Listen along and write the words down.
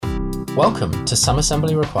Welcome to Some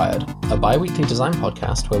Assembly Required, a bi-weekly design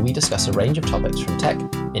podcast where we discuss a range of topics from tech,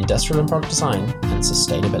 industrial and product design, and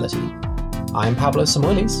sustainability. I'm Pablo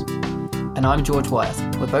Samoilis. And I'm George Wyeth.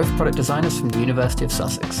 We're both product designers from the University of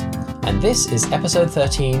Sussex. And this is episode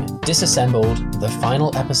 13, Disassembled, the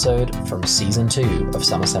final episode from season 2 of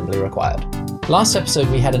Some Assembly Required. Last episode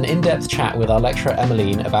we had an in-depth chat with our lecturer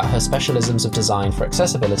Emmeline about her specialisms of design for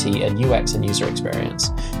accessibility and UX and user experience.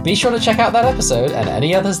 Be sure to check out that episode and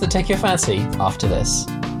any others that take your fancy after this.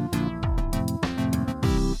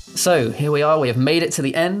 So here we are, we have made it to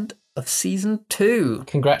the end of season 2.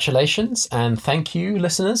 Congratulations, and thank you,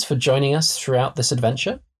 listeners, for joining us throughout this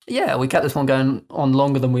adventure. Yeah, we kept this one going on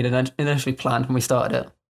longer than we'd initially planned when we started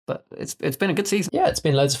it, but it's been a good season. Yeah, it's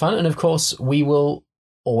been loads of fun, and of course we will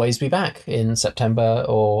always be back in September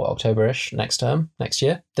or October-ish next year, next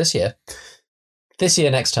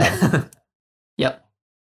term. Yep,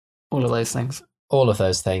 all of those things. All of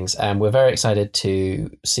those things, and we're very excited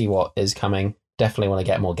to see what is coming. Definitely want to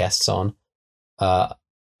get more guests on.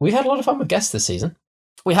 We've had a lot of fun with guests this season.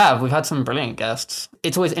 We've had some brilliant guests.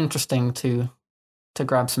 It's always interesting to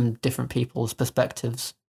grab some different people's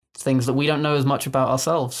perspectives, things that we don't know as much about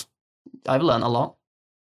ourselves. I've learned a lot.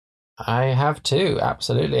 I have too,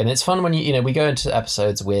 absolutely. And it's fun when we go into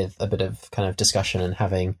episodes with a bit of kind of discussion and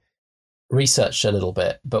having researched a little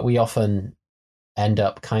bit, but we often end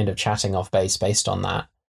up kind of chatting off base based on that.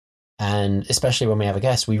 And especially when we have a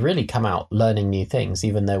guest, we really come out learning new things,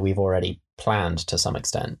 even though we've already planned to some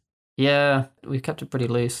extent. Yeah, we've kept it pretty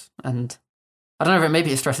loose. And I don't know,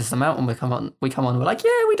 maybe it stresses them out when we come on, we're like,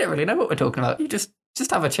 yeah, we don't really know what we're talking about. You just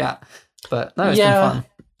have a chat. But no, it's been fun.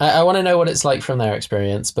 I want to know what it's like from their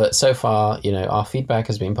experience, but so far, our feedback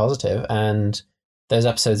has been positive and those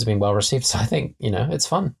episodes have been well received. So I think, it's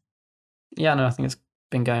fun. Yeah, no, I think it's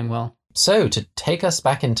been going well. So to take us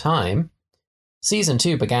back in time, season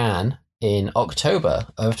 2 began in October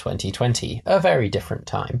of 2020, a very different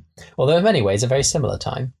time. Although in many ways, a very similar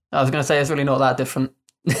time. I was going to say it's really not that different.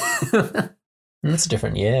 It's a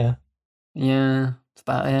different year. Yeah, that's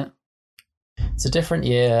about it. It's a different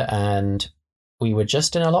year, and we were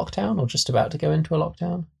just in a lockdown or just about to go into a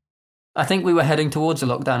lockdown. I think we were heading towards a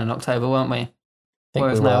lockdown in October, weren't we?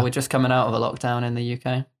 Whereas now we're just coming out of a lockdown in the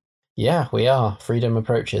UK. Yeah, we are. Freedom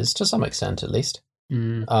approaches, to some extent at least.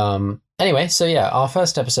 Anyway, so yeah, our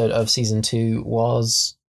first episode of season 2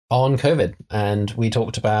 was on COVID, and we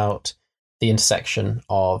talked about the intersection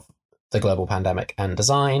of the global pandemic and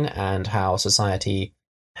design and how society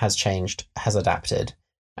has changed, has adapted,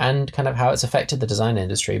 and kind of how it's affected the design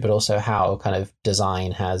industry, but also how kind of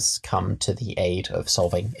design has come to the aid of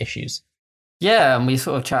solving issues. Yeah, and we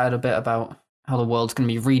sort of chatted a bit about how the world's going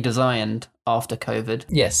to be redesigned after COVID.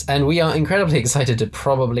 Yes, and we are incredibly excited to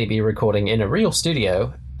probably be recording in a real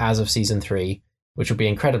studio as of season 3, which will be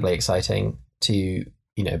incredibly exciting to,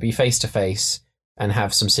 be face to face and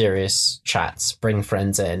have some serious chats, bring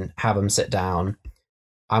friends in, have them sit down.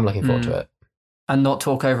 I'm looking forward to it. And not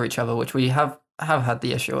talk over each other, which we have had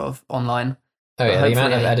the issue of online. Oh yeah, the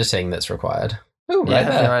amount of editing that's required. Oh, right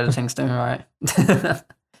there. Your editing's doing right.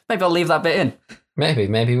 Maybe I'll leave that bit in.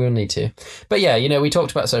 Maybe we'll need to. But yeah, we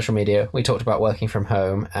talked about social media, we talked about working from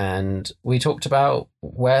home, and we talked about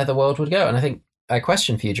where the world would go. And I think a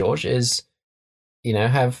question for you, George, is,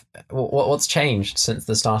 what's changed since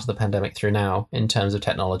the start of the pandemic through now in terms of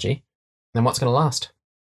technology, and what's going to last?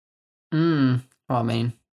 Well, I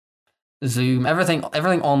mean, Zoom, everything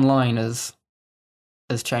online has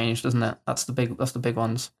changed, doesn't it? That's the big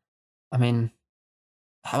ones. I mean,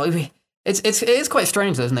 it is quite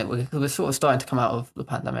strange, though, isn't it? We're sort of starting to come out of the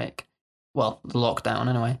pandemic, well, the lockdown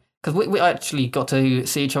anyway, because we actually got to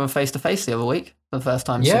see each other face to face the other week for the first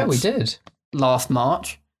time. Yeah, we did. Last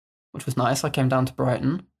March, which was nice. I came down to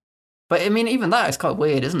Brighton. But I mean, even that is quite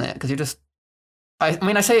weird, isn't it? Because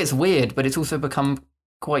I say it's weird, but it's also become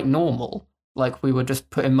quite normal. Like, we were just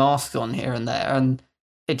putting masks on here and there, and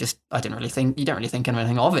you don't really think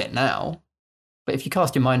anything of it now. But if you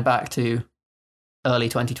cast your mind back to early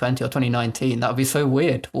 2020 or 2019, that would be so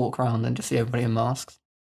weird to walk around and just see everybody in masks.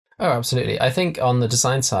 Oh, absolutely. I think on the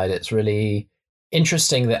design side, it's really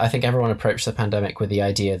interesting that I think everyone approached the pandemic with the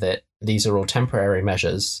idea that these are all temporary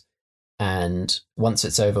measures, and once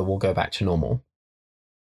it's over, we'll go back to normal.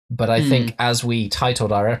 But I think as we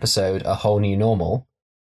titled our episode A Whole New Normal,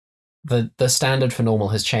 the standard for normal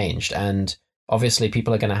has changed, and obviously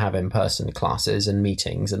people are going to have in-person classes and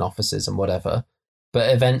meetings and offices and whatever,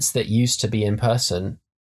 but events that used to be in person,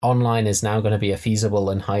 online is now going to be a feasible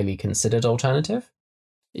and highly considered alternative.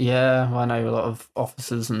 Yeah, I know a lot of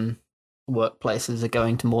offices and workplaces are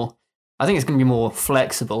going to more, I think it's going to be more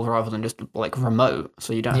flexible rather than just like remote,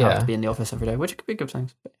 so you don't have to be in the office every day, which could be good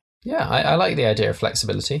things. Yeah, I like the idea of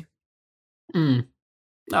flexibility. No,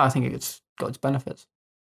 I think it's got its benefits.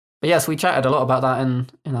 But yes, we chatted a lot about that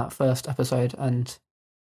in that first episode, and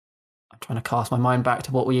I'm trying to cast my mind back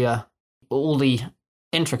to what we all the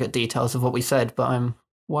intricate details of what we said, but I'm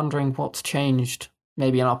wondering what's changed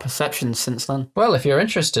maybe in our perceptions since then. Well, if you're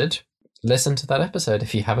interested, listen to that episode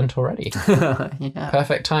if you haven't already. Yeah.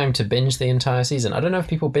 Perfect time to binge the entire season. I don't know if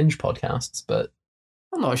people binge podcasts, but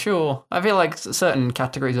I'm not sure. I feel like certain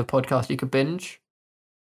categories of podcasts you could binge.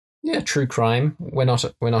 yeah, true crime. We're not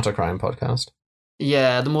a crime podcast.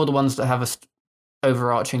 Yeah, the more the ones that have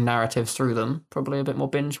overarching narratives through them, probably a bit more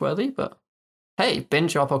binge worthy. But hey,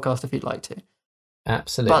 binge our podcast if you'd like to.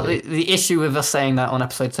 Absolutely. But the issue with us saying that on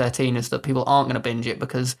episode 13 is that people aren't going to binge it,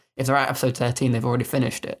 because if they're at episode 13, they've already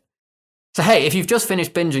finished it. So hey, if you've just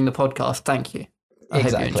finished binging the podcast, thank you.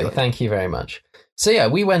 Exactly. Thank you very much. So yeah,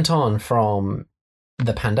 we went on from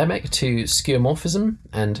the pandemic to skeuomorphism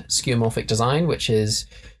and skeuomorphic design, which is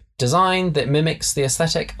design that mimics the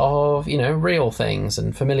aesthetic of, real things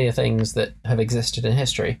and familiar things that have existed in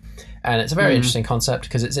history. And it's a very interesting concept,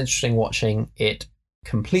 because it's interesting watching it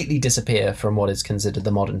completely disappear from what is considered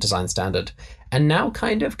the modern design standard and now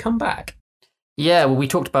kind of come back. Yeah, well, we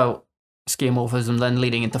talked about skeuomorphism then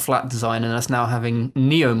leading into flat design, and us now having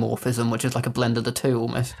neomorphism, which is like a blend of the two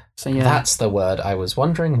almost. So yeah, that's the word. I was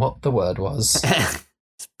wondering what the word was.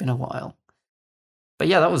 It's been a while. But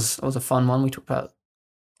yeah, that was a fun one. We talked about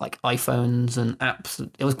like iPhones and apps.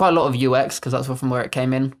 It was quite a lot of UX, because that's from where it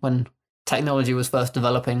came in when technology was first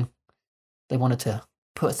developing. They wanted to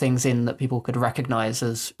put things in that people could recognize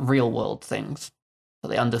as real world things, so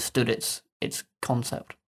they understood its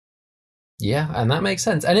concept. Yeah, and that makes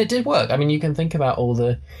sense. And it did work. I mean, you can think about all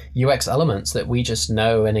the UX elements that we just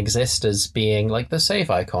know and exist as being like the save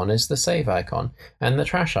icon is the save icon, and the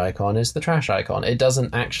trash icon is the trash icon. It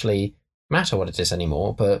doesn't actually matter what it is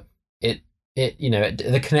anymore, but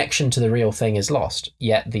the connection to the real thing is lost,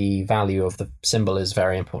 yet the value of the symbol is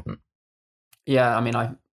very important. Yeah, I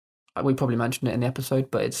mean, we probably mentioned it in the episode,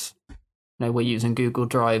 but it's, we're using Google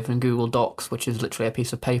Drive and Google Docs, which is literally a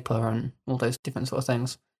piece of paper and all those different sort of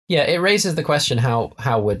things. Yeah, it raises the question,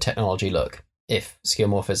 how would technology look if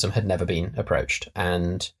skeuomorphism had never been approached?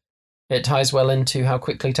 And it ties well into how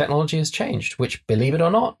quickly technology has changed, which, believe it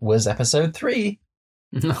or not, was episode 3.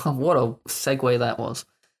 What a segue that was.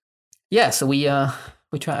 Yeah, so we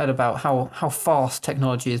chatted about how fast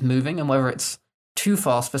technology is moving, and whether it's too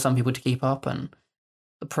fast for some people to keep up, and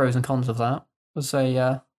the pros and cons of that.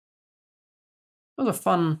 It was a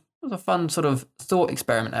fun sort of thought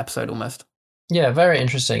experiment episode almost. Yeah, very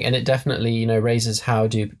interesting, and it definitely raises how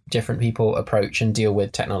do different people approach and deal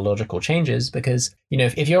with technological changes, because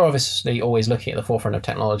if you're obviously always looking at the forefront of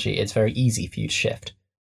technology, it's very easy for you to shift.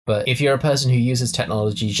 But if you're a person who uses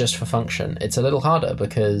technology just for function, it's a little harder,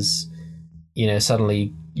 because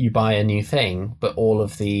suddenly you buy a new thing, but all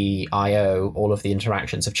of the I/O, all of the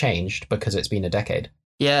interactions have changed because it's been a decade.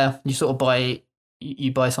 Yeah, you sort of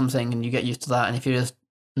buy something and you get used to that, and if you're just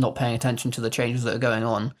not paying attention to the changes that are going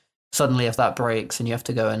on, suddenly if that breaks and you have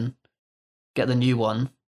to go and get the new one,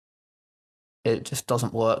 it just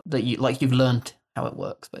doesn't work. You've learned how it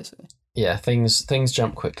works, basically. Yeah, things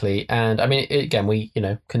jump quickly, and I mean, again, we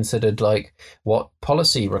considered like what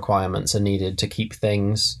policy requirements are needed to keep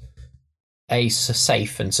things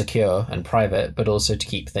safe and secure and private, but also to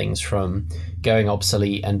keep things from going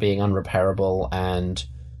obsolete and being unrepairable, and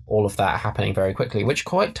all of that happening very quickly, which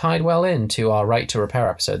quite tied well into our right to repair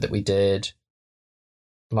episode that we did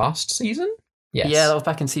last season. Yes. Yeah, that was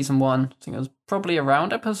back in season 1. I think it was probably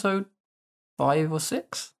around episode 5 or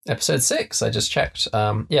 6. Episode 6, I just checked.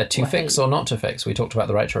 To fix or not to fix. We talked about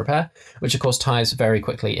the right to repair, which of course ties very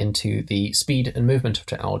quickly into the speed and movement of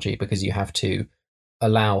technology, because you have to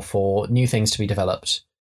allow for new things to be developed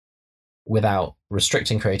without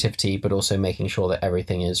restricting creativity, but also making sure that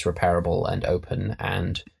everything is repairable and open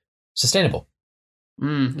and sustainable.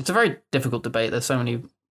 It's a very difficult debate. There's so many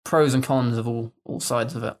pros and cons of all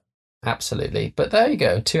sides of it. Absolutely. But there you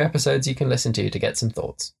go. 2 episodes you can listen to get some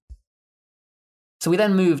thoughts. So we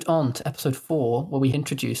then moved on to episode 4, where we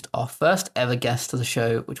introduced our first ever guest to the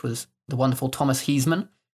show, which was the wonderful Thomas Heisman,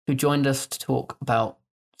 who joined us to talk about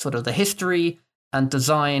sort of the history and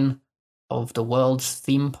design of the world's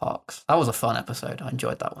theme parks. That was a fun episode. I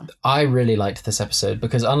enjoyed that one. I really liked this episode,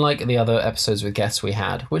 because unlike the other episodes with guests we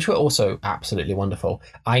had, which were also absolutely wonderful,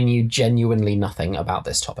 I knew genuinely nothing about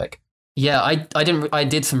this topic. Yeah, I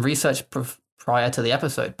did some research prior to the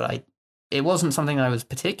episode, but it wasn't something I was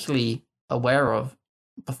particularly aware of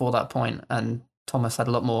before that point, and Thomas had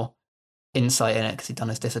a lot more insight in it because he'd done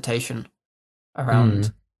his dissertation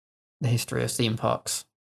around the history of theme parks.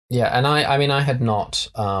 Yeah, and I mean, I had not,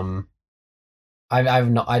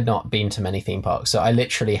 I'd not been to many theme parks, so I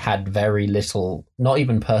literally had very little, not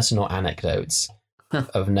even personal anecdotes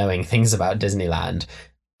of knowing things about Disneyland.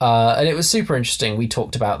 And it was super interesting. We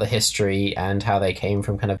talked about the history and how they came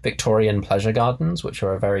from kind of Victorian pleasure gardens, which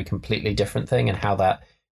are a very completely different thing, and how that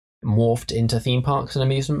morphed into theme parks and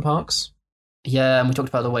amusement parks. Yeah, and we talked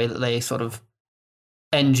about the way that they sort of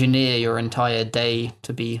engineer your entire day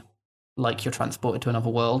to be like you're transported to another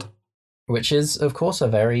world. Which is, of course, a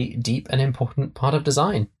very deep and important part of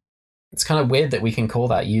design. It's kind of weird that we can call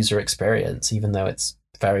that user experience, even though it's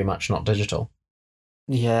very much not digital.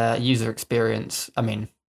 Yeah, user experience. I mean,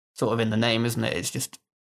 sort of in the name, isn't it?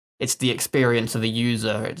 It's the experience of the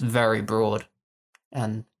user. It's very broad.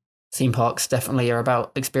 And theme parks definitely are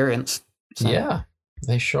about experience. So. Yeah,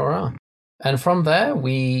 they sure are. And from there,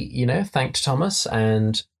 we, thanked Thomas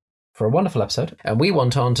and for a wonderful episode. And we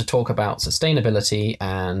went on to talk about sustainability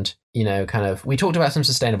and, we talked about some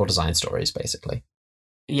sustainable design stories, basically.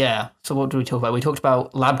 Yeah. So what did we talk about? We talked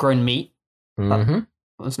about lab-grown meat. Mm-hmm. That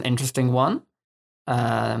was an interesting one.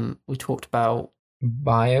 We talked about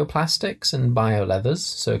bioplastics and bioleathers,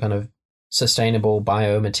 so kind of sustainable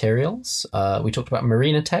biomaterials. We talked about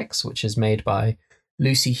Marinatex, which is made by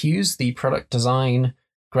Lucy Hughes, the product design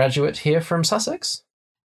graduate here from Sussex.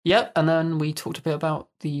 Yep, and then we talked a bit about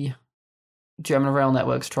the German rail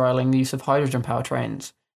networks trialling the use of hydrogen power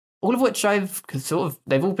trains, all of which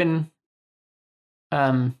they've all been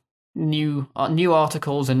new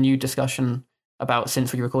articles and new discussion about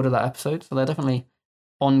since we recorded that episode. So they're definitely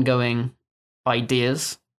ongoing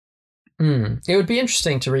ideas. It would be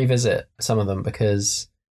interesting to revisit some of them because,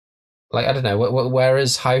 I don't know, where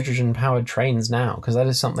is hydrogen-powered trains now? Because that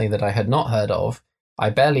is something that I had not heard of.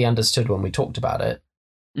 I barely understood when we talked about it.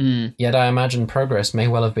 Yet I imagine progress may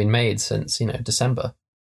well have been made since, December.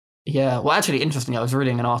 Yeah, well, actually, interesting. I was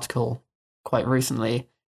reading an article quite recently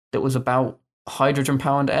that was about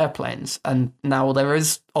hydrogen-powered airplanes, and now there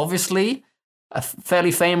is obviously a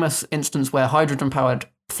fairly famous instance where hydrogen-powered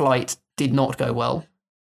flight did not go well.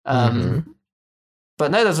 But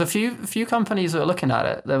no, there's a few companies that are looking at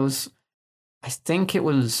it. There was, I think it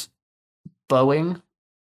was Boeing.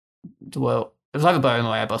 Well, it was either Boeing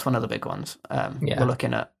or Airbus, one of the big ones. Were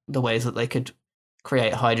looking at the ways that they could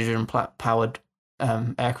create hydrogen-powered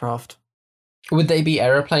aircraft. Would they be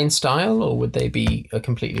aeroplane style, or would they be a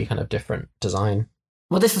completely kind of different design?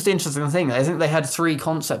 Well, this was the interesting thing. I think they had 3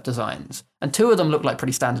 concept designs, and 2 of them looked like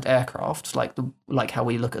pretty standard aircraft, like how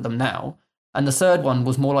we look at them now. And the third one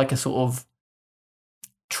was more like a sort of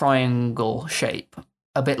triangle shape,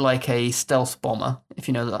 a bit like a stealth bomber, if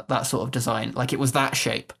you know that sort of design. Like it was that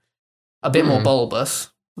shape, a bit more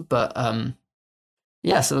bulbous, but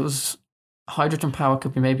yeah. So it was hydrogen power.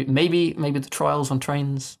 Could be maybe the trials on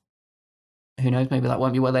trains. Who knows? Maybe that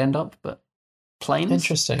won't be where they end up, but planes.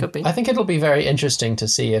 Interesting. Could be. I think it'll be very interesting to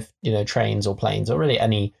see if trains or planes or really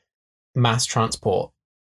any mass transport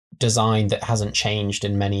design that hasn't changed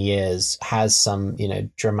in many years has some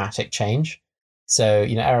dramatic change. So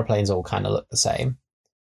airplanes all kind of look the same.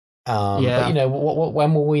 But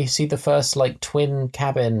when will we see the first twin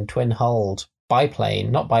cabin, twin hulled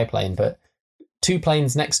biplane? Not biplane, but 2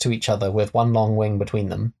 planes next to each other with one long wing between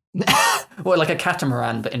them. What, like a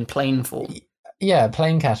catamaran, but in plane form? Yeah,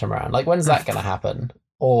 plane catamaran. When's that going to happen?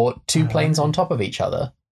 Or 2 planes on top of each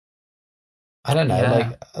other? I don't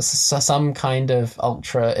know, some kind of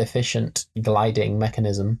ultra efficient gliding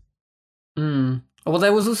mechanism. Well,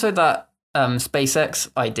 there was also that SpaceX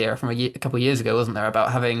idea from a couple of years ago, wasn't there,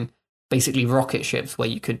 about having basically rocket ships where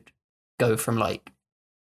you could go from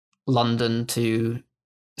London to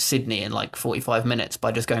Sydney in 45 minutes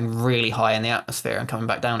by just going really high in the atmosphere and coming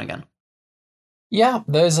back down again. Yeah,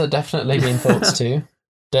 those are definitely been thoughts too.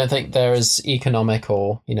 Don't think they're as economic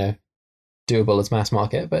or, doable as mass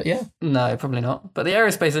market, but yeah. No, probably not. But the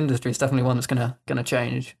aerospace industry is definitely one that's gonna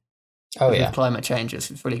change. Oh yeah. With climate change,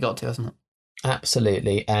 it's really got to, hasn't it?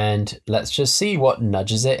 Absolutely. And let's just see what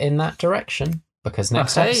nudges it in that direction. Because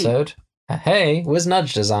next episode, was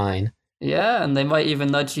nudge design. Yeah, and they might even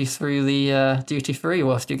nudge you through the duty free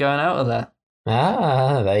whilst you're going out of there.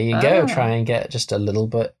 There you go. Try and get just a little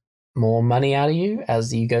bit more money out of you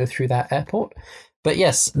as you go through that airport. But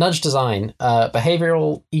yes, nudge design,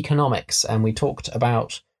 behavioral economics, and we talked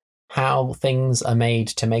about how things are made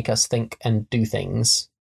to make us think and do things.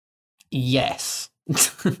 Yes.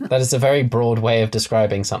 That is a very broad way of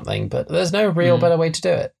describing something, but there's no real better way to do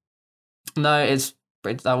it. No,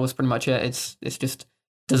 that was pretty much it. It's just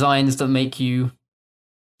designs that make you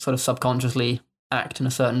sort of subconsciously act in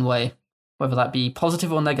a certain way, whether that be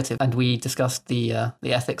positive or negative. And we discussed the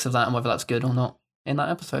ethics of that and whether that's good or not in that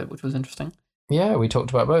episode, which was interesting. Yeah, we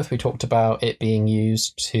talked about both. We talked about it being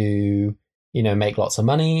used to, make lots of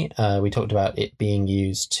money. We talked about it being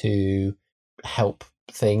used to help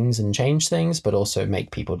things and change things, but also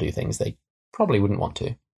make people do things they probably wouldn't want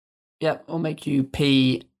to. Yeah, or make you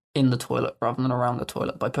pee in the toilet rather than around the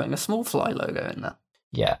toilet by putting a small fly logo in there.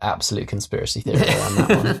 Yeah, absolute conspiracy theory around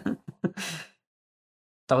that one.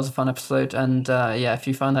 That was a fun episode, and if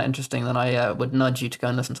you find that interesting, then I would nudge you to go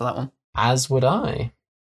and listen to that one. As would I.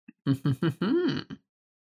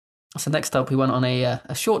 So next up, we went on a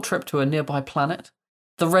short trip to a nearby planet,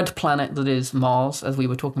 the red planet that is Mars, as we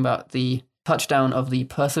were talking about the touchdown of the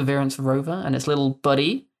Perseverance rover and its little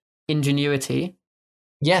buddy, Ingenuity.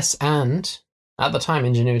 Yes, and at the time,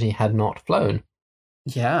 Ingenuity had not flown.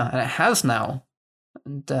 Yeah, and it has now.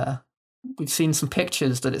 And we've seen some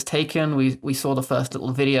pictures that it's taken. We saw the first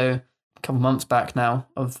little video a couple months back now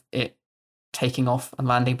of it taking off and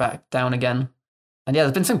landing back down again. And yeah,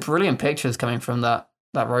 there's been some brilliant pictures coming from that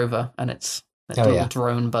rover and its little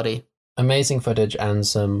drone buddy. Amazing footage and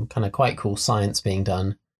some kind of quite cool science being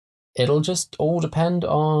done. It'll just all depend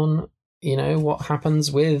on, what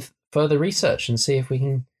happens with further research and see if we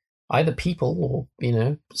can either people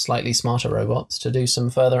or, slightly smarter robots to do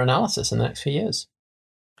some further analysis in the next few years.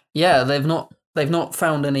 Yeah, they've not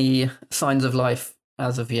found any signs of life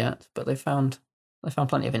as of yet, but they found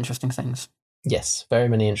plenty of interesting things. Yes, very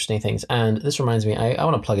many interesting things. And this reminds me, I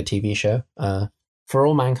want to plug a TV show, For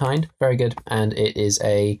All Mankind, very good. And it is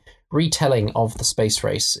a retelling of the space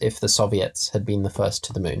race if the Soviets had been the first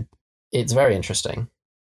to the moon. It's very interesting.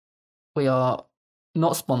 We are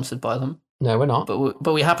not sponsored by them. No, we're not.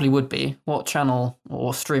 But we happily would be. What channel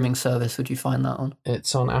or streaming service would you find that on?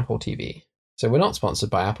 It's on Apple TV. So we're not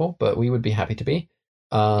sponsored by Apple, but we would be happy to be.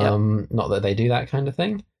 Not that they do that kind of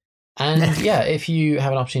thing. And yeah, if you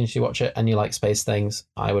have an opportunity to watch it and you like space things,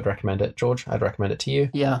 I would recommend it. George, I'd recommend it to you.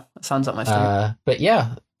 Yeah, it sounds up my street. But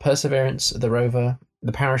yeah, Perseverance, the rover,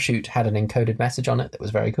 the parachute had an encoded message on it that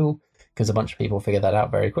was very cool because a bunch of people figured that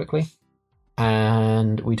out very quickly.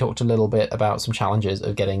 And we talked a little bit about some challenges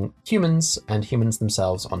of getting humans and humans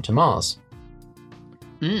themselves onto Mars.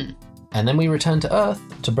 Mm. And then we returned to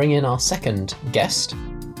Earth to bring in our second guest,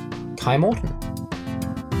 Kai Morton.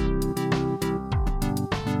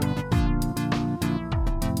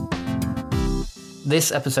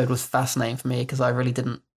 This episode was fascinating for me because I really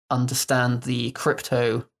didn't understand the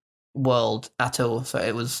crypto world at all. So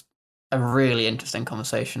it was a really interesting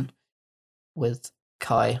conversation with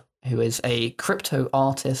Kai, who is a crypto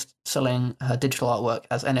artist selling her digital artwork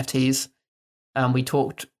as NFTs. And we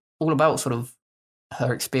talked all about sort of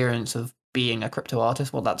her experience of being a crypto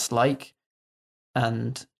artist, what that's like,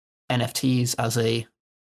 and NFTs as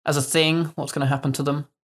a thing, what's going to happen to them.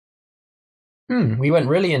 We went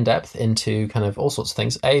really in depth into kind of all sorts of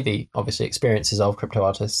things. The obviously experiences of crypto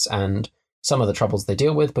artists and some of the troubles they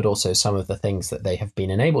deal with, but also some of the things that they have been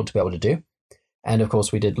enabled to be able to do. And of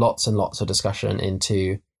course, we did lots and lots of discussion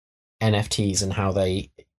into NFTs and how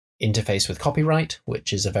they interface with copyright,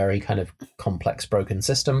 which is a very kind of complex, broken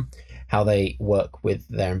system, how they work with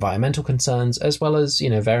their environmental concerns, as well as,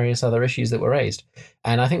 various other issues that were raised.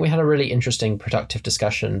 And I think we had a really interesting, productive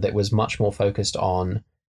discussion that was much more focused on,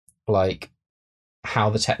 like,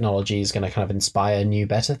 how the technology is going to kind of inspire new,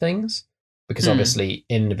 better things, because obviously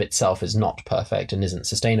in and of itself is not perfect and isn't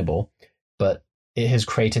sustainable, but it has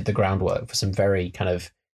created the groundwork for some very kind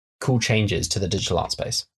of cool changes to the digital art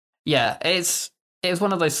space. Yeah, it was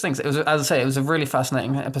one of those things. It was, as I say, it was a really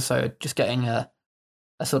fascinating episode, just getting a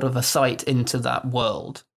sort of a sight into that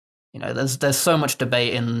world. There's so much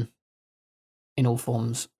debate in all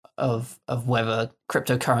forms of whether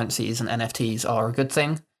cryptocurrencies and NFTs are a good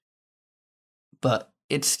thing. But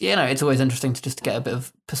it's always interesting to just get a bit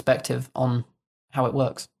of perspective on how it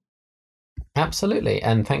works. Absolutely.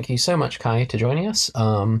 And thank you so much, Kai, to joining us.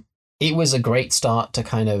 It was a great start to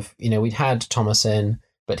kind of, we'd had Thomas in,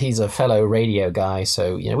 but he's a fellow radio guy.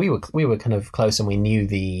 So, we were kind of close and we knew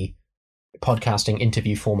the podcasting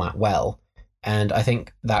interview format well. And I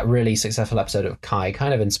think that really successful episode of Kai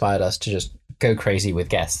kind of inspired us to just go crazy with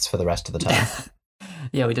guests for the rest of the time.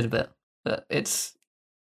 Yeah, we did a bit. But it's...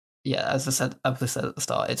 Yeah, as I said at the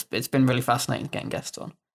start, it's been really fascinating getting guests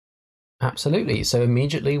on. Absolutely. So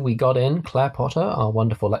immediately we got in Claire Potter, our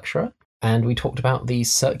wonderful lecturer, and we talked about the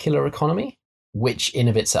circular economy, which in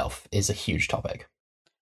of itself is a huge topic.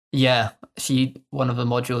 Yeah, one of the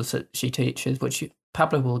modules that she teaches, which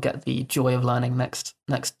Pablo will get the joy of learning next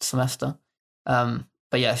semester. But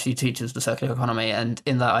yeah, she teaches the circular economy, and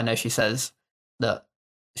in that I know she says that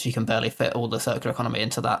she can barely fit all the circular economy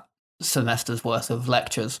into that semester's worth of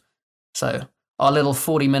lectures. So our little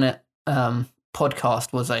 40-minute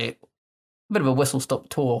podcast was a bit of a whistle-stop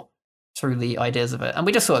tour through the ideas of it. And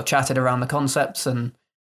we just sort of chatted around the concepts and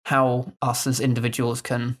how us as individuals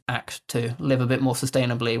can act to live a bit more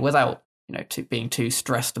sustainably without, being too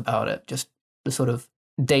stressed about it. Just the sort of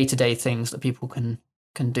day-to-day things that people can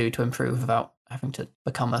do to improve without having to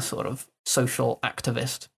become a sort of social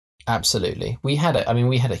activist. Absolutely. We had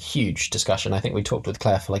a huge discussion. I think we talked with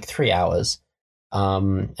Claire for like 3 hours,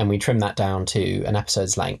 and we trimmed that down to an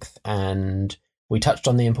episode's length, and we touched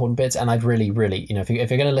on the important bits. And I'd really, really, if you're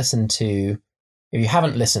going to listen to, if you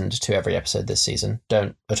haven't listened to every episode this season,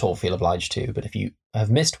 don't at all feel obliged to. But if you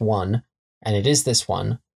have missed one, and it is this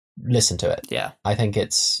one, listen to it. Yeah. I think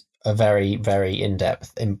it's a very, very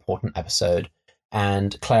in-depth, important episode.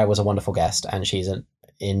 And Claire was a wonderful guest, and she's an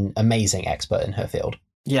amazing expert in her field.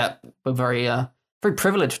 Yeah, we're very very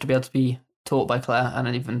privileged to be able to be taught by Claire,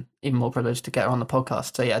 and even more privileged to get her on the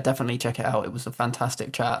podcast. So yeah, definitely check it out. It was a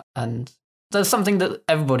fantastic chat, and there's something that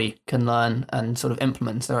everybody can learn and sort of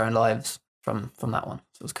implement into their own lives from that one.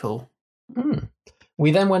 So it was cool.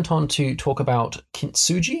 We then went on to talk about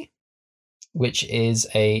kintsugi, which is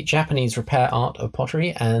a Japanese repair art of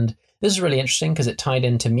pottery, and this is really interesting because it tied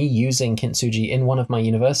into me using kintsugi in one of my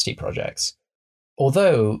university projects.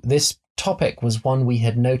 Although this topic was one we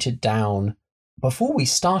had noted down before we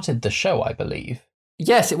started the show, I believe.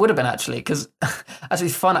 Yes, it would have been actually, because actually,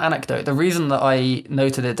 fun anecdote. The reason that I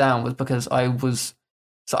noted it down was because I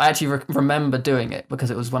actually remember doing it because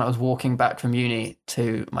it was when I was walking back from uni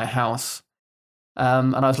to my house,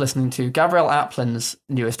 and I was listening to Gabrielle Aplin's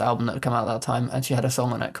newest album that had come out at that time, and she had a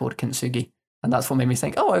song on it called Kintsugi, and that's what made me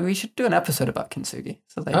think, we should do an episode about Kintsugi.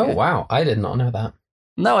 So there you go. Wow, I did not know that.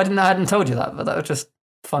 No, I didn't. I hadn't told you that, but that was just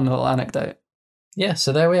a fun little anecdote. Yeah,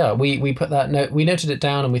 so there we are. We put that note. We noted it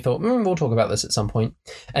down, and we thought, we'll talk about this at some point.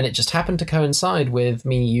 And it just happened to coincide with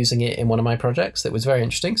me using it in one of my projects that was very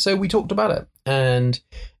interesting. So we talked about it, and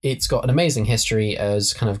it's got an amazing history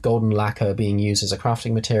as kind of golden lacquer being used as a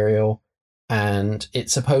crafting material. And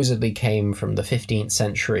it supposedly came from the 15th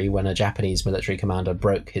century when a Japanese military commander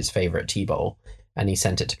broke his favorite tea bowl, and he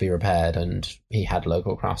sent it to be repaired, and he had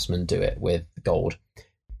local craftsmen do it with gold.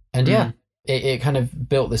 And it kind of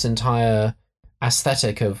built this entire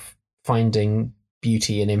aesthetic of finding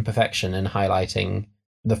beauty in imperfection and highlighting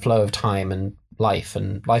the flow of time and life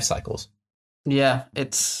cycles. Yeah,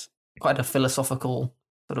 it's quite a philosophical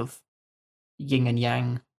sort of yin and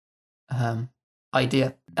yang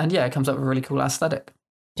idea. And yeah, it comes up with a really cool aesthetic.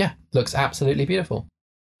 Yeah, looks absolutely beautiful.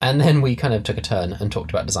 And then we kind of took a turn and talked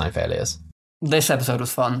about design failures. This episode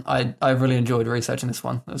was fun. I really enjoyed researching this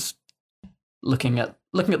one. It was looking at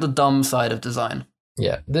the dumb side of design.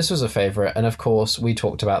 Yeah, this was a favourite. And of course, we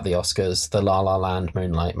talked about the Oscars, the La La Land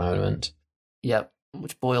Moonlight moment. Yep,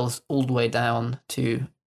 which boils all the way down to a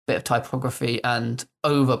bit of typography and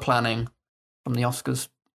over-planning from the Oscars.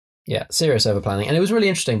 Yeah, serious over-planning. And it was really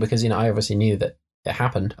interesting because, I obviously knew that it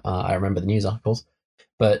happened. I remember the news articles.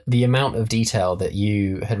 But the amount of detail that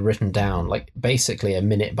you had written down, like basically a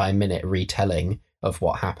minute-by-minute retelling of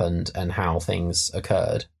what happened and how things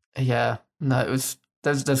occurred. Yeah, no, it was...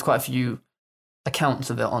 There's quite a few accounts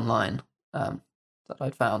of it online that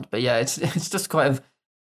I'd found. But yeah, it's just quite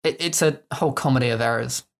it's a whole comedy of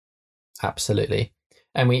errors. Absolutely.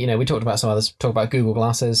 And we talked about some others. Talked about Google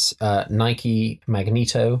Glasses, Nike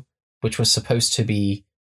Magneto, which was supposed to be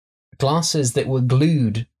glasses that were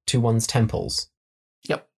glued to one's temples.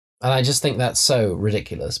 Yep. And I just think that's so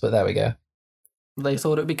ridiculous, but there we go. They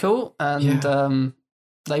thought it'd be cool, and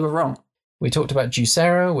they were wrong. We talked about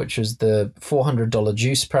Juicero, which was the $400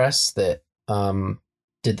 juice press that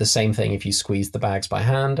did the same thing if you squeezed the bags by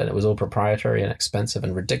hand, and it was all proprietary and expensive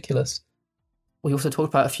and ridiculous. We also talked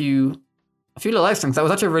about a few little extra things. That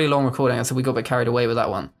was actually a really long recording, and so we got a bit carried away with that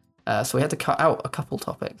one. So we had to cut out a couple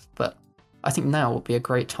topics, but I think now would be a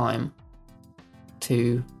great time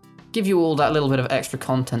to give you all that little bit of extra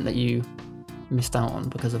content that you missed out on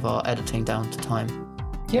because of our editing down to time.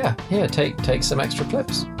 Yeah, take some extra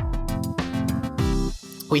clips.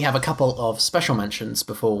 We have a couple of special mentions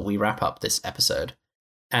before we wrap up this episode.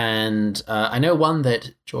 And I know one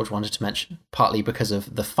that George wanted to mention, partly because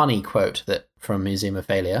of the funny quote that from Museum of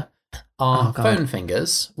Failure, are phone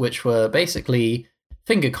fingers, which were basically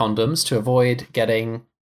finger condoms to avoid getting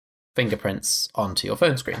fingerprints onto your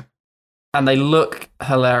phone screen. And they look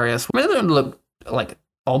hilarious. I mean, they don't look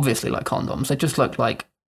obviously like condoms. They just look like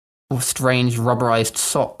strange rubberized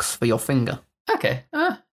socks for your finger. Okay.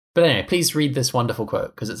 But anyway, please read this wonderful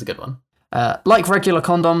quote because it's a good one. Like regular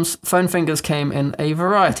condoms, phone fingers came in a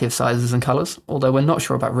variety of sizes and colours, although we're not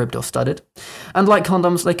sure about ribbed or studded. And like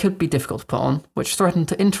condoms, they could be difficult to put on, which threatened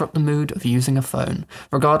to interrupt the mood of using a phone.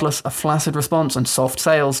 Regardless, a flaccid response and soft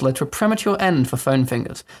sales led to a premature end for phone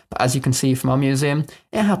fingers. But as you can see from our museum,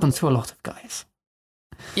 it happens to a lot of guys.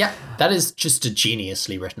 Yeah, that is just a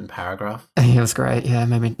geniusly written paragraph. It was great, yeah,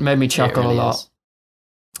 made me chuckle really a lot.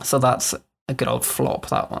 is. So that's a good old flop,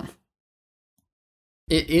 that one.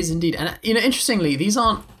 It is indeed. And, interestingly, these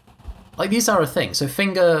are a thing. So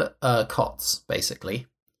finger cots, basically,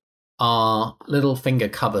 are little finger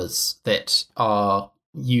covers that are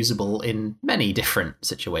usable in many different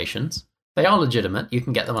situations. They are legitimate. You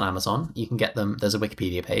can get them on Amazon. You can get them. There's a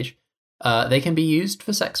Wikipedia page. They can be used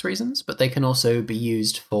for sex reasons, but they can also be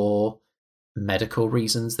used for medical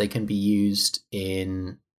reasons. They can be used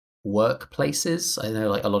in workplaces. I know,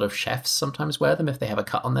 like, a lot of chefs sometimes wear them if they have a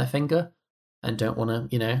cut on their finger and don't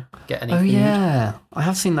want to, get any food. Yeah. I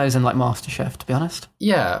have seen those in, like, MasterChef, to be honest.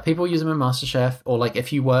 Yeah, people use them in MasterChef, or, like,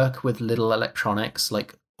 if you work with little electronics,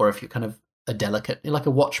 like, or if you're kind of a delicate, like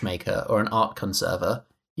a watchmaker or an art conserver,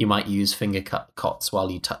 you might use finger cots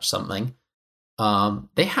while you touch something.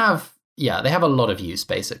 They have a lot of use,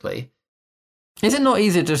 basically. Is it not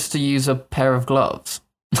easier just to use a pair of gloves?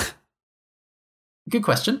 Good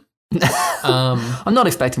question. I'm not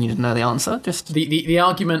expecting you to know the answer. Just the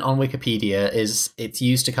argument on Wikipedia is it's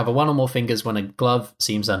used to cover one or more fingers when a glove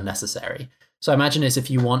seems unnecessary. So I imagine is if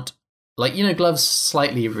you want, like, gloves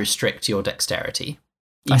slightly restrict your dexterity,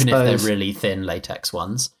 even if they're really thin latex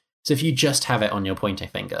ones. So if you just have it on your pointer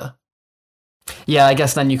finger. Yeah, I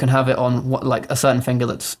guess then you can have it on like a certain finger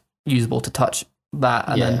that's usable to touch that,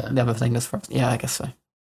 and then the other fingers for. Yeah, I guess so.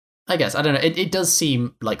 I guess. I don't know. It does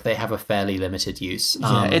seem like they have a fairly limited use.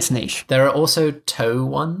 Yeah, it's niche. There are also toe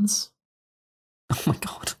ones. Oh my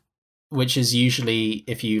god. Which is usually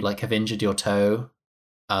if you, like, have injured your toe,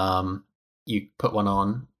 you put one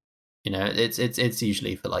on. It's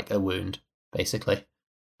usually for, like, a wound, basically.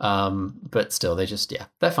 But still,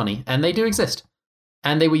 they're funny, and they do exist.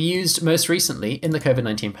 And they were used most recently in the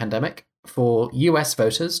COVID-19 pandemic for US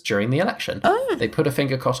voters during the election. Oh. They put a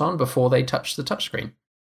finger cot on before they touched the touchscreen.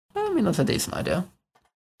 I mean, that's a decent idea.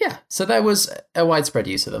 Yeah, so there was a widespread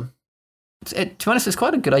use of them. To be honest, it's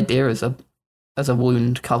quite a good idea as a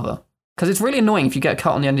wound cover. Because it's really annoying if you get a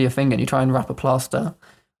cut on the end of your finger and you try and wrap a plaster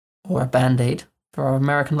or a Band-Aid, for our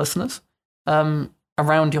American listeners,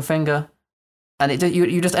 around your finger. And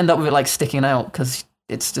you just end up with it, like, sticking out because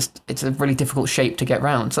it's a really difficult shape to get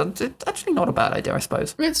round. So it's actually not a bad idea, I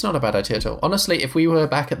suppose. It's not a bad idea at all. Honestly, if we were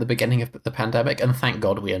back at the beginning of the pandemic, and thank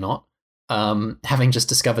God we are not, having just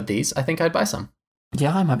discovered these, I think I'd buy some.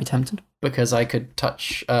 Yeah, I might be tempted. Because I could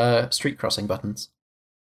touch street crossing buttons.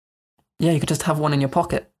 Yeah, you could just have one in your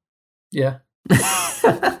pocket. Yeah.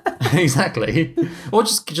 Exactly. Or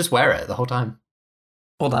just wear it the whole time.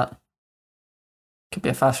 Or that. Could be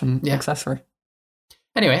a fashion accessory.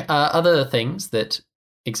 Anyway, other things that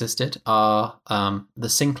existed are the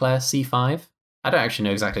Sinclair C5. I don't actually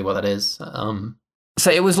know exactly what that is. So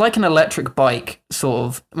it was like an electric bike, sort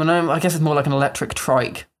of. I guess it's more like an electric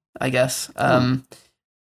trike, I guess,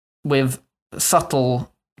 with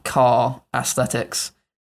subtle car aesthetics.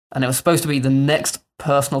 And it was supposed to be the next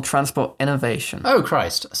personal transport innovation. Oh,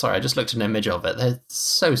 Christ. Sorry, I just looked at an image of it. They're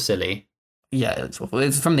so silly. Yeah, it's awful.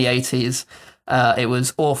 It's from the 80s. It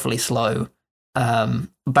was awfully slow.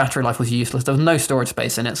 Battery life was useless. There was no storage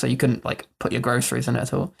space in it, so you couldn't, like, put your groceries in it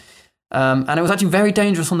at all. And it was actually very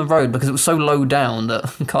dangerous on the road because it was so low down that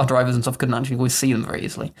car drivers and stuff couldn't actually always see them very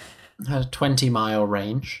easily. It had a 20-mile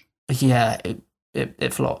range. Yeah,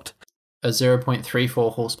 it flopped. A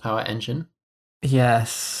 0.34 horsepower engine.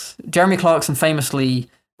 Yes. Jeremy Clarkson famously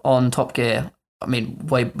on Top Gear, I mean,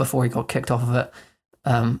 way before he got kicked off of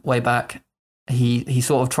it, way back, he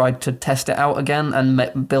sort of tried to test it out again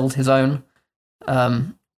and build his own,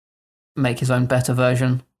 make his own better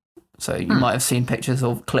version. So you might have seen pictures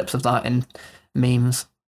or clips of that in memes.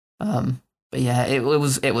 But yeah, it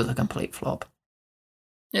was a complete flop.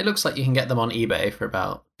 It looks like you can get them on eBay for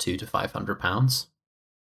about £200 to £500.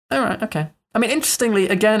 All right, okay. I mean, interestingly,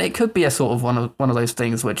 again, it could be a sort of one of those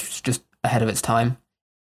things which is just ahead of its time.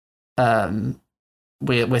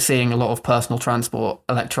 We're seeing a lot of personal transport,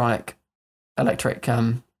 electric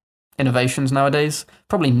innovations nowadays.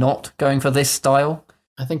 Probably not going for this style.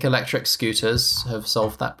 I think electric scooters have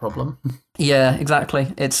solved that problem. Yeah,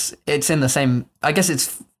 exactly. It's in the same. I guess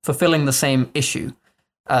it's fulfilling the same issue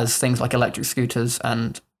as things like electric scooters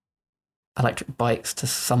and electric bikes to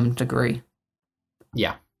some degree.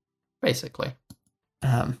 Yeah, basically.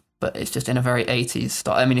 But it's just in a very 80s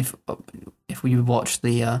style. I mean, if we watch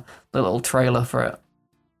the little trailer for it,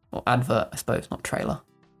 or advert, I suppose, not trailer.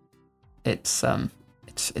 It's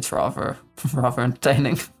rather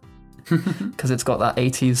entertaining because it's got that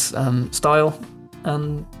 80s style,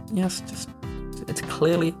 and yes, it's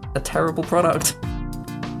clearly a terrible product.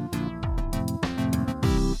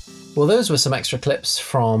 Well, those were some extra clips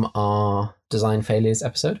from our design failures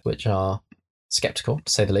episode, which are skeptical,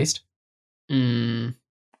 to say the least.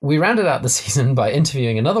 We rounded out the season by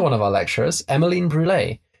interviewing another one of our lecturers, Emmeline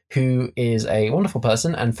Brulé, who is a wonderful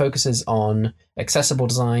person and focuses on accessible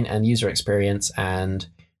design and user experience. And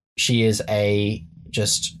she is a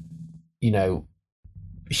just,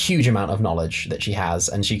 huge amount of knowledge that she has.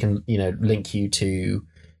 And she can, link you to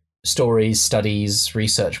stories, studies,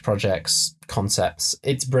 research projects, concepts.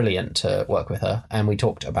 It's brilliant to work with her. And we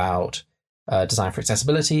talked about design for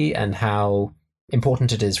accessibility and how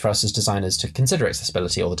important it is for us as designers to consider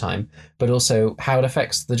accessibility all the time, but also how it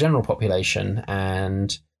affects the general population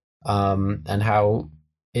and how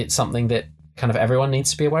it's something that kind of everyone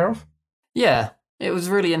needs to be aware of. Yeah, it was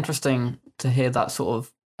really interesting to hear that sort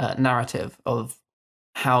of narrative of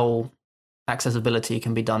how accessibility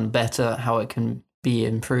can be done better, how it can be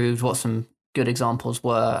improved, what some good examples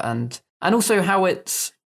were, and also how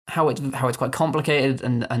it's quite complicated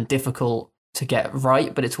and difficult to get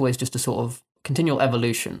right, but it's always just a sort of continual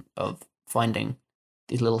evolution of finding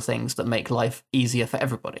these little things that make life easier for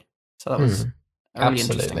everybody. So that was a really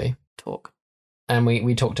interesting talk. And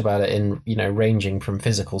we talked about it in, ranging from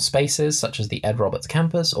physical spaces such as the Ed Roberts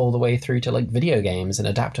campus all the way through to like video games and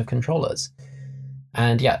adaptive controllers.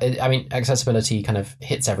 And yeah, accessibility kind of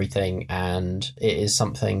hits everything, and it is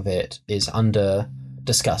something that is under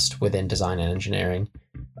discussed within design and engineering,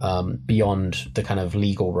 beyond the kind of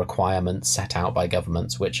legal requirements set out by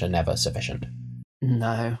governments, which are never sufficient.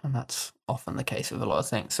 No, and that's often the case with a lot of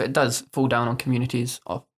things. So it does fall down on communities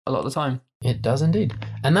a lot of the time. It does indeed.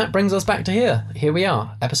 And that brings us back to here. Here we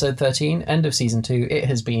are, episode 13, end of season 2. It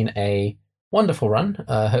has been a wonderful run.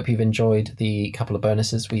 Hope you've enjoyed the couple of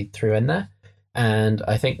bonuses we threw in there. And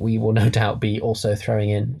I think we will no doubt be also throwing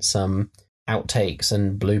in some outtakes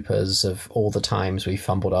and bloopers of all the times we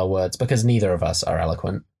fumbled our words, because neither of us are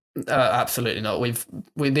eloquent. Absolutely not. We've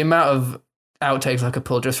the amount of outtakes I could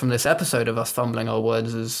pull just from this episode of us fumbling our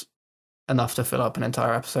words is enough to fill up an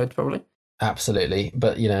entire episode, probably. Absolutely,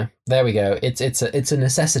 but there we go. It's a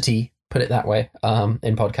necessity, put it that way.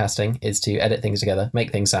 In podcasting, is to edit things together,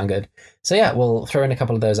 make things sound good. So yeah, we'll throw in a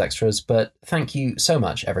couple of those extras. But thank you so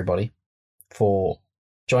much, everybody, for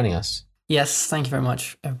joining us. Yes, thank you very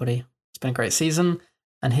much, everybody. It's been a great season,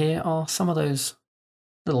 and here are some of those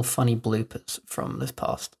little funny bloopers from this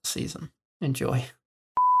past season. Enjoy.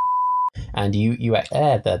 And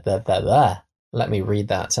let me read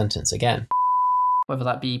that sentence again. Whether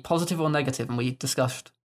that be positive or negative, and we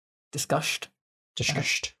discussed.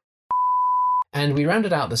 And we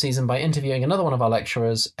rounded out the season by interviewing another one of our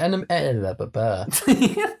lecturers,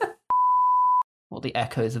 What the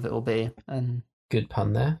echoes of it will be. And good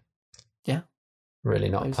pun there. Yeah. Really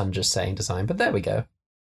not a pun, just saying design, but there we go.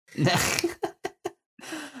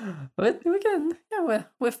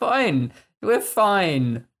 We're fine. We're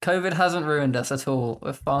fine. COVID hasn't ruined us at all.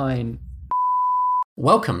 We're fine.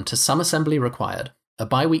 Welcome to Some Assembly Required, a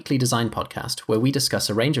bi-weekly design podcast where we discuss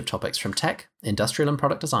a range of topics from tech, industrial and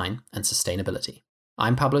product design, and sustainability.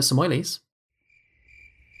 I'm Pablo Samoilis.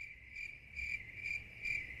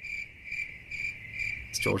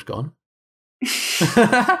 Is George gone?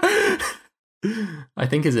 I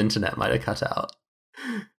think his internet might have cut out.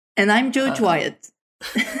 And I'm George Wyatt.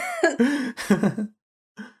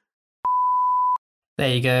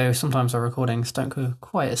 There you go. Sometimes our recordings don't go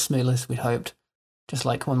quite as smooth as we'd hoped. Just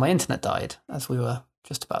like when my internet died as we were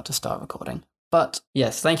just about to start recording. But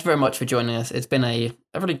yes, thank you very much for joining us. It's been a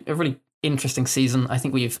really interesting season. I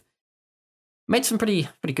think we've made some pretty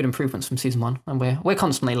good improvements from season 1, and we're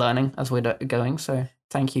constantly learning as we're going. So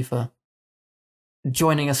thank you for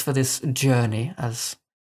joining us for this journey, as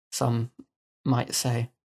some might say.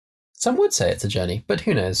 Some would say it's a journey, but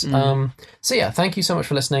who knows? So yeah, thank you so much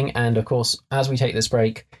for listening. And of course, as we take this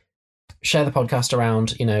break, share the podcast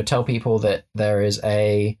around, tell people that there is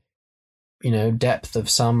a, depth of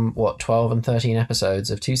some, 12 and 13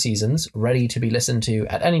 episodes of 2 seasons ready to be listened to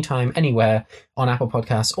at any time, anywhere on Apple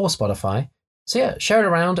Podcasts or Spotify. So yeah, share it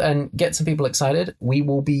around and get some people excited. We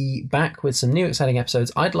will be back with some new exciting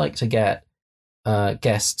episodes. I'd like to get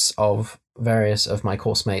guests of various of my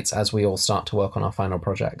course mates as we all start to work on our final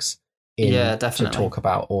projects. Definitely. To talk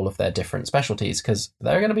about all of their different specialties, because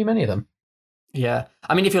there are going to be many of them. Yeah.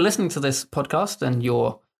 I mean, if you're listening to this podcast and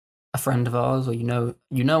you're a friend of ours, or you know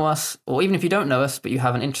us, or even if you don't know us, but you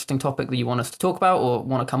have an interesting topic that you want us to talk about or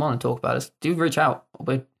want to come on and talk about us, do reach out.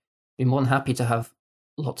 We'd be more than happy to have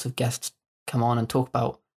lots of guests come on and talk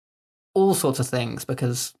about all sorts of things,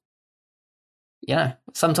 because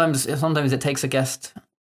sometimes it takes a guest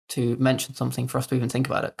to mention something for us to even think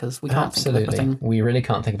about it, because we can't think of everything. We really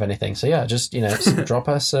can't think of anything. So yeah, just drop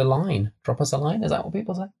us a line. Drop us a line. Is that what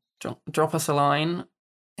people say? Drop us a line.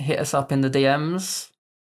 Hit us up in the DMs.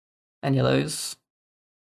 Any of those.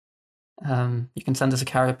 You can send us a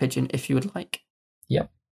carrier pigeon if you would like.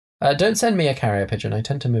 Yep. Don't send me a carrier pigeon. I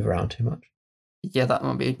tend to move around too much. Yeah, that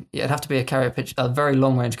might be. Yeah, it'd have to be a carrier pigeon, a very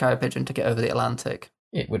long range carrier pigeon to get over the Atlantic.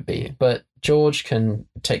 It would be, but George can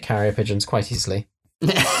take carrier pigeons quite easily.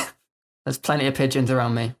 There's plenty of pigeons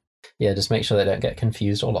around me. Yeah, just make sure they don't get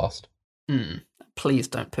confused or lost. Please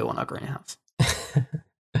don't poo on our greenhouse.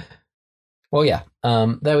 Well, yeah,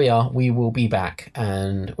 there we are. We will be back,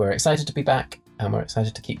 and we're excited to be back, and we're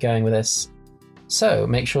excited to keep going with this. So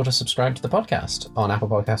make sure to subscribe to the podcast on Apple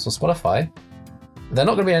Podcasts or Spotify. They're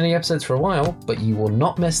not going to be any episodes for a while, but you will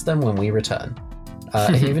not miss them when we return.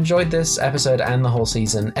 If you've enjoyed this episode and the whole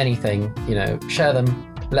season, anything, share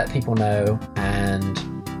them, let people know, and,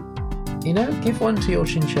 give one to your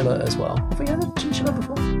chinchilla as well. Have we had a chinchilla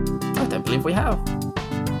before? I don't believe we have.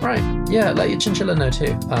 Right. Yeah, let your chinchilla know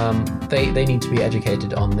too. They need to be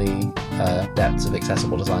educated on the depths of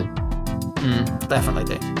accessible design.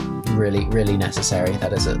 Definitely do. Really, really necessary.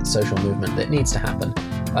 That is a social movement that needs to happen.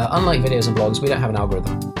 Unlike videos and blogs, we don't have an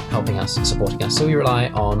algorithm helping us, supporting us, so we rely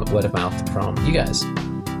on word of mouth from you guys.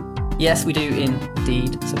 Yes, we do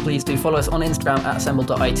indeed. So please do follow us on Instagram at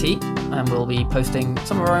assemble.it, and we'll be posting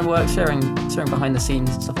some of our own work, sharing behind the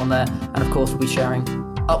scenes stuff on there, and of course we'll be sharing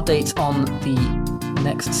updates on the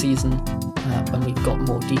next season when we've got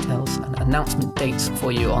more details and announcement dates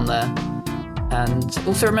for you on there. And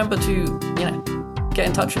also remember to, get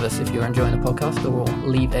in touch with us if you're enjoying the podcast, or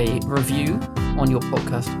leave a review on your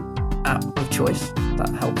podcast app of choice. That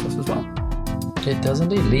helps us as well. It does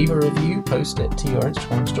indeed. Leave a review, post it to your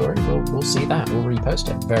Instagram story. We'll see that. We'll repost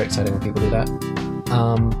it. Very exciting when people do that.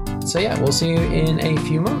 So yeah, we'll see you in a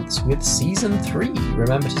few months with season 3.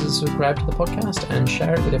 Remember to subscribe to the podcast and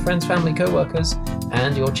share it with your friends, family, co-workers,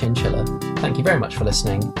 and your chinchilla. Thank you very much for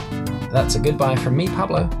listening. That's a goodbye from me,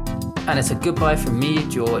 Pablo. And it's a goodbye from me,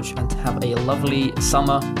 George, and to have a lovely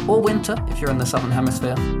summer or winter if you're in the Southern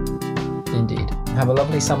Hemisphere. Indeed. Have a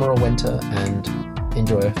lovely summer or winter and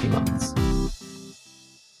enjoy a few months.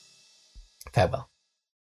 Farewell.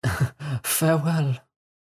 Farewell.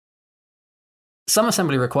 Some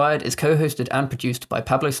Assembly Required is co-hosted and produced by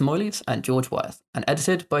Pablo Samoiles and George Wyeth, and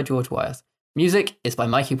edited by George Wyeth. Music is by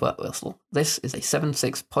Mikey Wurtwhistle. This is a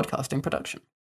 7/6 podcasting production.